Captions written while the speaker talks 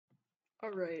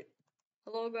Alright,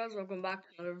 hello guys, welcome back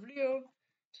to another video.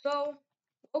 So,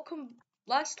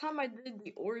 last time I did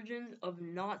the origin of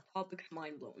Not Topics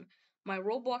Mind Blown, my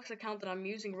Roblox account that I'm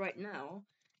using right now,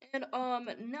 and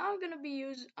now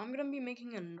I'm gonna be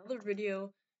making another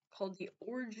video called the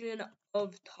origin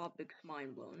of Topics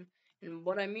Mind Blown. And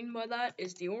what I mean by that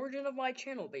is the origin of my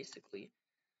channel, basically.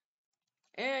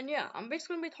 And yeah, I'm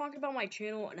basically gonna be talking about my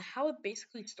channel and how it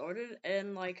basically started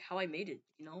and like how I made it.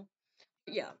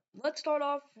 Yeah, let's start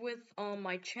off with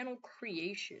my channel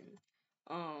creation.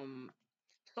 Um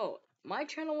so my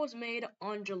channel was made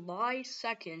on July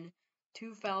 2nd,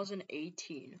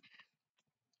 2018.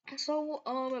 So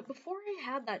before I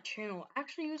had that channel, I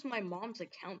actually used my mom's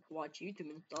account to watch YouTube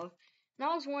and stuff. And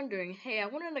I was wondering, hey, I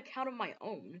want an account of my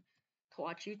own to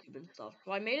watch YouTube and stuff.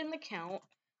 So I made an account.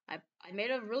 I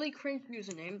made a really cringe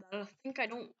username that I think I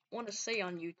don't want to say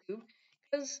on YouTube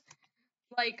because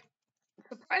like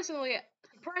surprisingly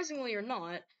or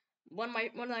not, when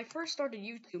I first started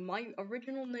YouTube, my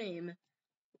original name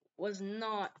was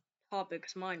not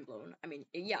Topics Mind Blown. I mean,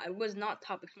 yeah, it was not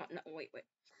Topics Mind. No, wait.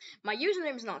 My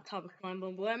username is not Topics Mind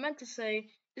Blown. But what I meant to say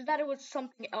is that it was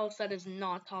something else that is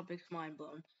not Topics Mind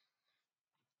Blown.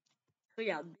 So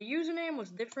yeah, the username was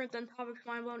different than Topics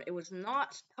Mind Blown. It was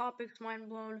not Topics Mind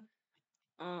Blown.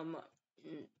 Um,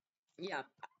 yeah,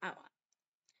 I,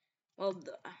 well,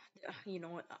 you know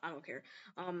what? I don't care.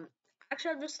 Um,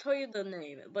 actually, I'll just tell you the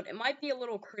name, but it might be a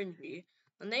little cringy.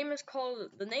 The name was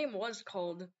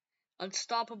called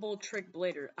Unstoppable Trick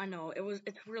Blader. I know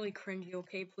it's really cringy.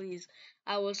 Okay, please.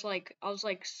 I was like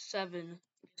 7.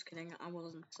 Just kidding. I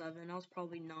wasn't 7. I was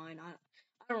probably 9. I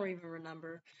don't even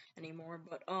remember anymore.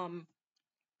 But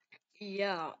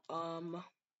yeah.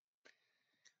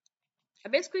 I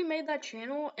basically made that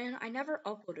channel and I never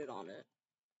uploaded on it.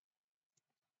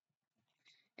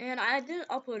 And I didn't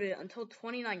upload it until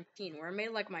 2019, where I made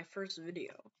like my first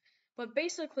video. But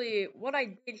basically, what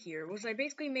I did here was I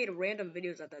basically made random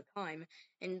videos at that time,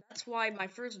 and that's why my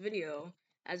first video,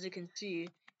 as you can see,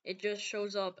 it just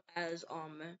shows up as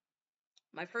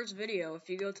my first video. If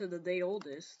you go to the day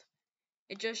oldest,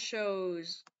 it just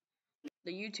shows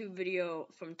the YouTube video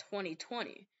from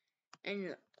 2020,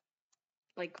 and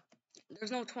like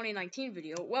there's no 2019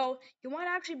 video. Well, you might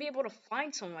actually be able to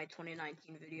find some of my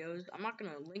 2019 videos. I'm not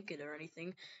gonna link it or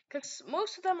anything, because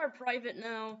most of them are private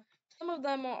now. Some of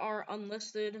them are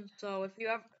unlisted. So if you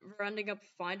ever ending up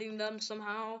finding them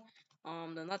somehow,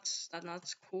 then that's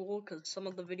cool, because some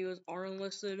of the videos are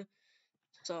unlisted.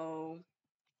 So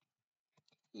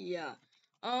yeah,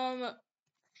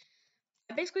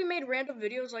 I basically made random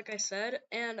videos, like I said,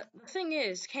 and the thing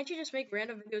is, can't you just make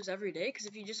random videos every day? Because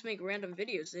if you just make random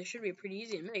videos, they should be pretty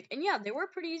easy to make. And yeah, they were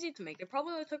pretty easy to make. It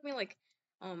probably only took me like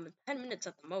 10 minutes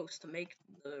at the most to make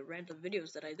the random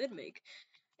videos that I did make.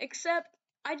 Except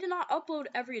I did not upload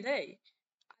every day.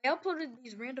 I uploaded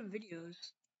these random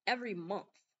videos every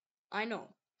month. I know.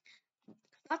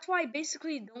 That's why I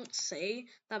basically don't say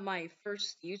that my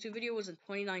first YouTube video was in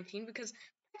 2019, because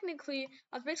technically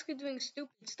I was basically doing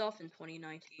stupid stuff in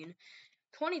 2019.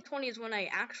 2020 is when I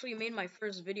actually made my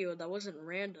first video that wasn't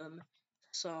random.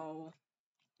 So,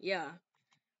 yeah.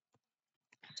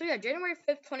 So yeah, January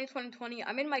 5th, 2020,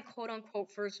 I made my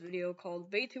quote-unquote first video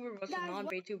called VTuber vs.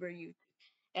 non-VTuber YouTube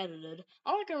edited.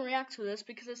 I'm not gonna react to this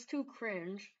because it's too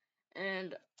cringe,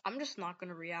 and I'm just not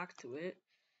gonna react to it.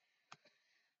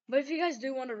 But if you guys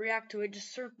do want to react to it,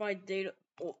 just search by date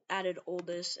added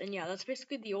oldest, and yeah, that's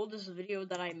basically the oldest video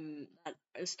that that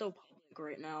is still public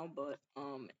right now. But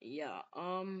yeah,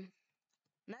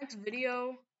 next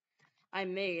video I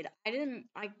made,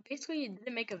 I basically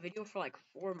didn't make a video for like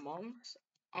 4 months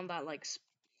on that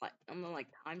on the like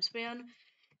time span,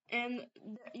 and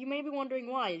you may be wondering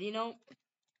why.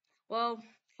 Well,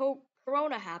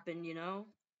 Corona happened.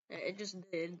 It just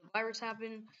did.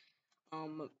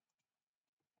 Um,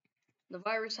 the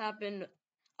virus happened.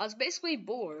 I was basically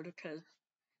bored because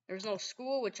there was no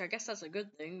school, which I guess that's a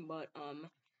good thing, but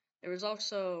there was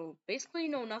also basically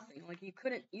nothing. Like you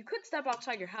could step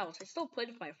outside your house. I still played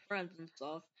with my friends and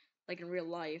stuff, like in real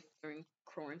life during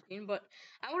quarantine, but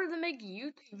I wanted to make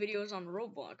YouTube videos on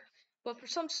Roblox. But for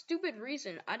some stupid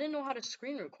reason, I didn't know how to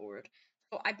screen record.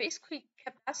 So I basically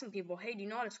kept asking people, "Hey, do you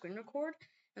know how to screen record?"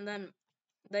 And then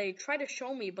they tried to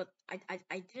show me, but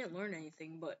I didn't learn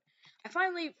anything. But I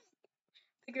finally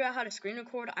figured out how to screen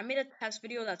record. I made a test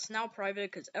video that's now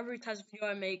private because every test video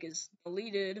I make is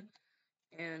deleted,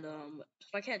 and so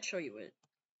I can't show you it.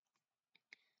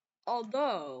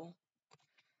 Although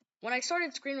when I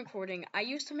started screen recording, I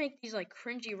used to make these like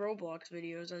cringy Roblox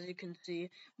videos, as you can see.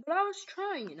 But I was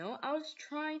trying, I was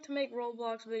trying to make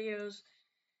Roblox videos,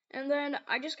 and then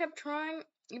I just kept trying,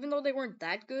 even though they weren't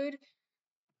that good.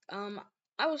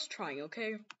 I was trying,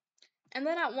 okay? And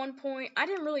then at one point, I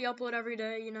didn't really upload every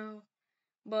day, you know,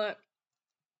 but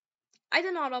I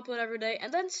did not upload every day,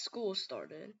 and then school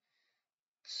started.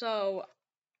 So,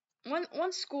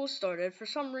 once school started, for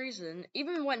some reason,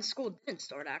 even when school didn't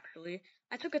start actually,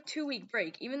 I took a 2-week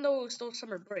break, even though it was still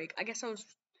summer break. I guess I was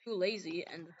too lazy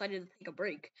and decided to take a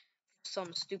break for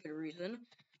some stupid reason.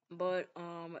 But,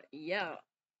 yeah.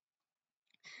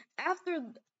 After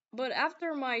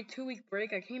after my 2-week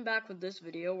break, I came back with this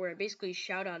video where I basically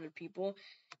shout outed people.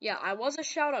 Yeah, I was a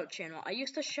shout out channel. I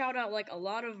used to shout out like a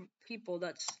lot of people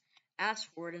that's asked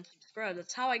for it and subscribed.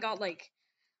 That's how I got like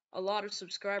a lot of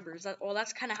subscribers.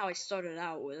 That's kind of how I started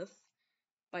out with,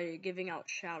 by giving out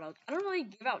shout outs. I don't really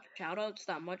give out shout outs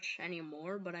that much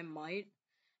anymore, but I might.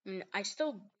 I mean, I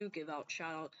still do give out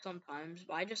shout outs sometimes,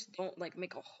 but I just don't like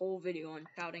make a whole video on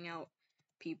shouting out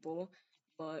people.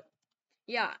 But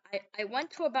yeah, I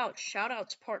went to about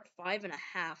shoutouts part 5.5.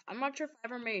 I'm not sure if I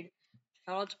ever made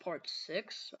shoutouts part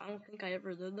 6. I don't think I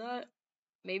ever did that.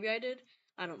 Maybe I did.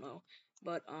 I don't know.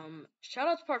 But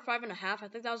shoutouts part 5.5. I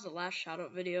think that was the last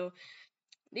shoutout video.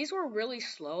 These were really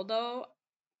slow though.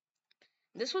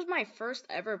 This was my first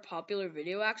ever popular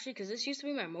video actually, because this used to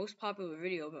be my most popular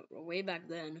video, but way back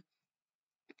then.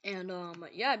 And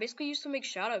yeah, I basically used to make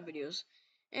shoutout videos.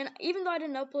 And even though I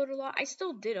didn't upload a lot, I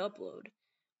still did upload.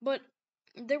 But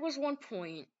there was one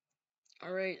point.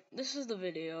 Alright, this is the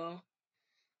video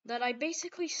that I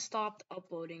basically stopped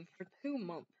uploading for 2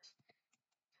 months.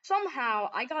 Somehow,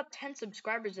 I got 10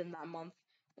 subscribers in that month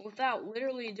without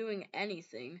literally doing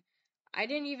anything. I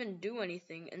didn't even do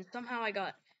anything, and somehow I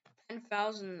got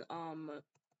 10,000,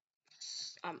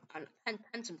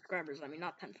 10 subscribers. I mean,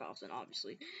 not 10,000,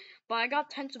 obviously. But I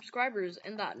got 10 subscribers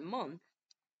in that month,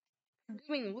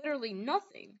 doing literally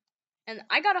nothing. And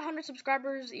I got 100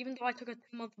 subscribers, even though I took a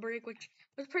 2-month break, which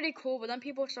was pretty cool, but then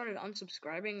people started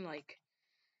unsubscribing, like,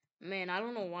 man, I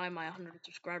don't know why my 100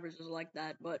 subscribers is like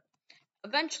that, but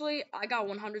eventually I got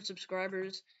 100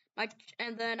 subscribers,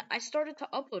 and then I started to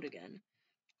upload again.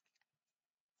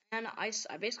 And I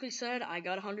basically said I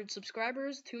got 100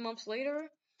 subscribers 2 months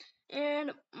later,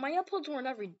 and my uploads weren't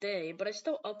every day, but I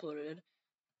still uploaded.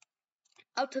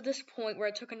 Up to this point where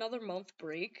I took another month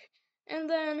break, and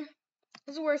then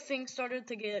this is where things started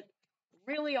to get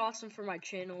really awesome for my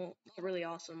channel. Not really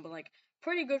awesome, but like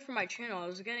pretty good for my channel. I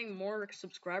was getting more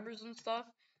subscribers and stuff.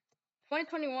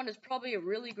 2021 is probably a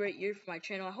really great year for my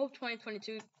channel. I hope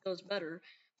 2022 does better.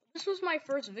 This was my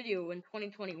first video in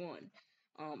 2021.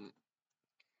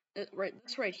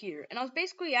 This right here. And I was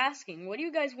basically asking, what do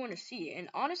you guys want to see? And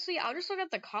honestly, I'll just look at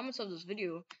the comments of this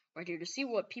video right here to see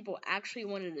what people actually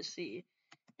wanted to see.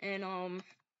 And,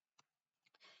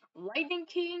 Lightning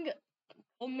King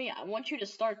told me, I want you to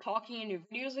start talking in your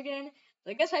videos again.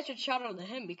 So I guess I should shout out to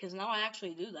him because now I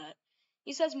actually do that.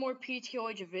 He says more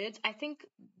PTOH vids. I think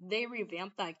they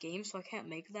revamped that game, so I can't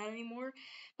make that anymore.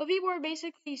 But people are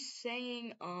basically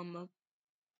saying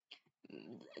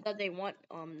that they want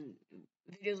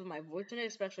videos with my voice in it,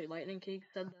 especially Lightning King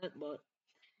said that, but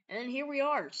and here we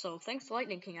are. So thanks to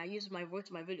Lightning King, I use my voice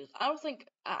in my videos. I don't think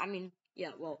I mean,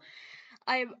 yeah, well,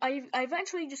 I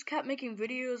eventually just kept making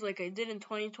videos like I did in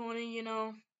 2020, you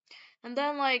know. And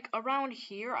then like around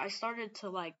here, I started to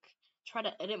like try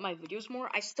to edit my videos more.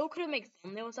 I still couldn't make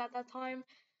thumbnails at that time,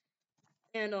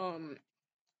 and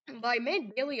but I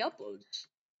made daily uploads,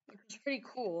 which was pretty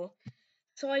cool.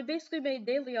 So I basically made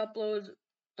daily uploads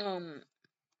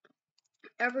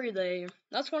every day.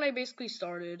 That's when I basically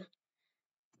started.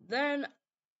 Then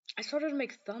I started to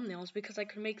make thumbnails because I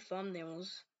could make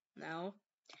thumbnails now.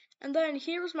 And then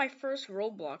here was my first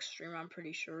Roblox stream, I'm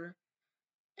pretty sure.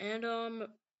 And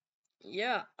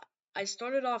yeah, I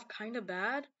started off kind of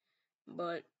bad,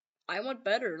 but I went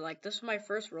better. Like this was my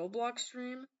first Roblox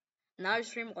stream. Now I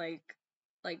stream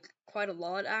like quite a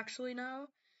lot actually now.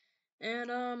 And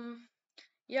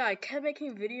yeah, I kept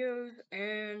making videos,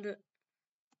 and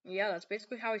yeah, that's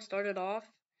basically how I started off.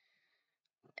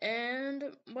 And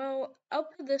well,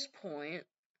 up to this point,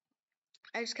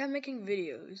 I just kept making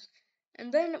videos.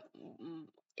 And then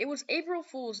it was April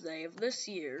Fool's Day of this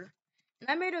year, and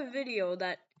I made a video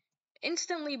that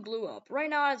instantly blew up. Right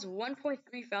now it has 1.3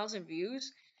 thousand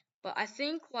views, but I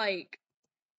think like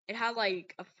it had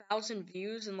like 1,000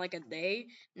 views in like a day.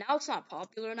 Now it's not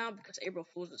popular now because April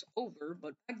Fool's is over,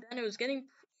 but back then it was getting,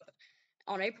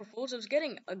 on April Fool's, it was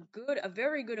getting a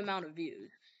very good amount of views.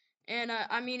 And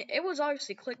I mean, it was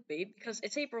obviously clickbait because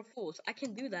it's April Fool's. I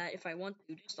can do that if I want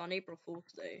to, just on April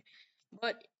Fool's Day.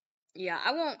 But yeah,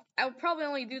 I won't. I'll probably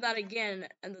only do that again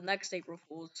in the next April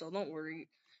Fool's, so don't worry.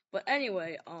 But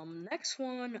anyway, next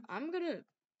one,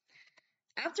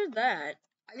 after that,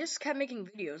 I just kept making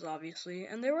videos, obviously,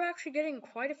 and they were actually getting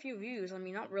quite a few views. I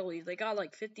mean, not really. They got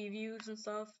like 50 views and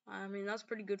stuff. I mean, that's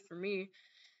pretty good for me.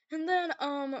 And then,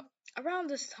 around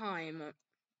this time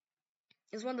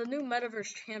is when the new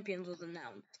Metaverse Champions was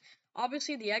announced.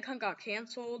 Obviously, the egg hunt got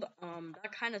canceled.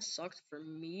 That kind of sucked for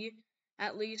me,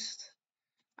 at least.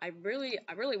 I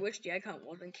really wish the egg hunt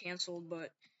wasn't canceled,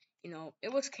 but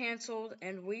it was canceled,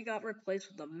 and we got replaced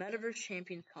with the Metaverse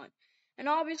Champions hunt. And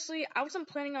obviously, I wasn't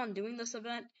planning on doing this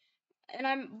event,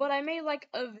 but I made like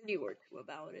a video or two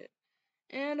about it.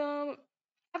 And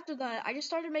after that, I just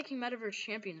started making Metaverse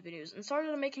Champions videos and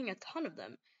started making a ton of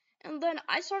them. And then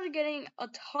I started getting a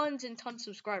tons and tons of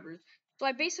subscribers. So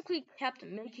I basically kept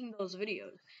making those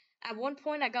videos. At one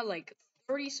point, I got like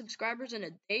 30 subscribers in a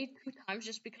day, 2 times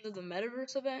just because of the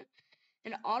Metaverse event.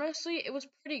 And honestly, it was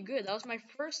pretty good. That was my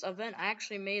first event I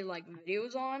actually made like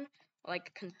videos on,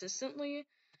 like consistently.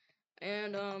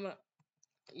 And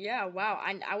yeah, wow.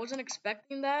 I wasn't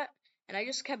expecting that, and I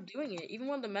just kept doing it. Even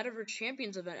when the Metaverse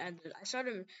Champions event ended,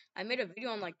 I made a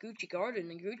video on like Gucci Garden,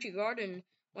 and Gucci Garden,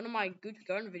 one of my Gucci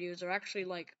Garden videos are actually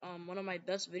like one of my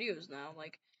best videos now.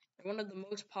 Like they're one of the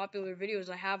most popular videos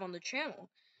I have on the channel,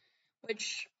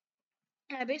 which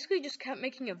I basically just kept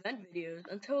making event videos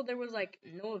until there was like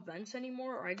no events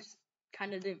anymore, or I just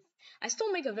kind of didn't. I still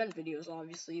make event videos,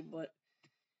 obviously, but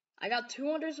I got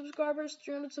 200 subscribers,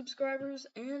 300 subscribers,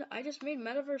 and I just made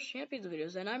Metaverse Champions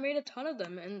videos, and I made a ton of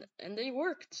them, and they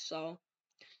worked, so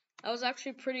that was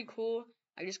actually pretty cool.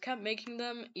 I just kept making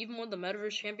them, even when the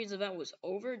Metaverse Champions event was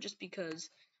over, just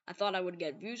because I thought I would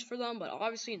get views for them, but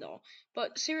obviously no.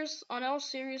 But on all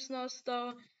seriousness,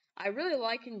 though, I really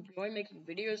enjoy making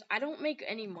videos. I don't make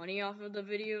any money off of the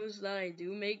videos that I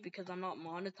do make because I'm not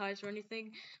monetized or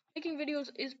anything. Making videos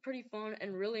is pretty fun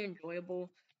and really enjoyable.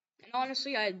 And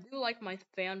honestly, I do like my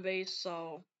fan base,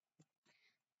 so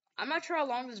I'm not sure how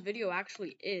long this video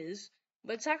actually is,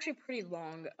 but it's actually pretty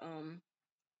long. I'm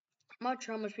not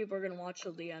sure how much people are gonna watch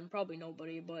till the end. Probably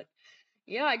nobody, but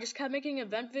yeah, I just kept making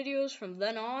event videos from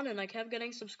then on, and I kept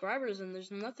getting subscribers, and there's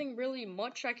nothing really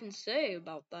much I can say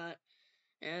about that.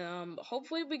 And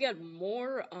hopefully we get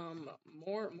more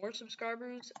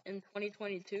subscribers in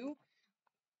 2022.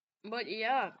 But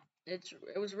yeah, it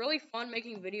was really fun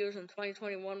making videos in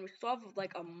 2021. We still have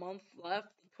like a month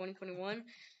left in 2021.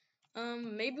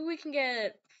 Maybe we can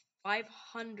get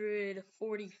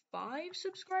 545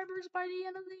 subscribers by the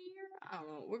end of the year. I don't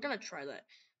know. We're gonna try that.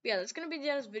 But yeah, that's gonna be the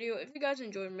end of this video. If you guys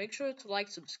enjoyed, make sure to like,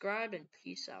 subscribe, and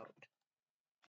peace out.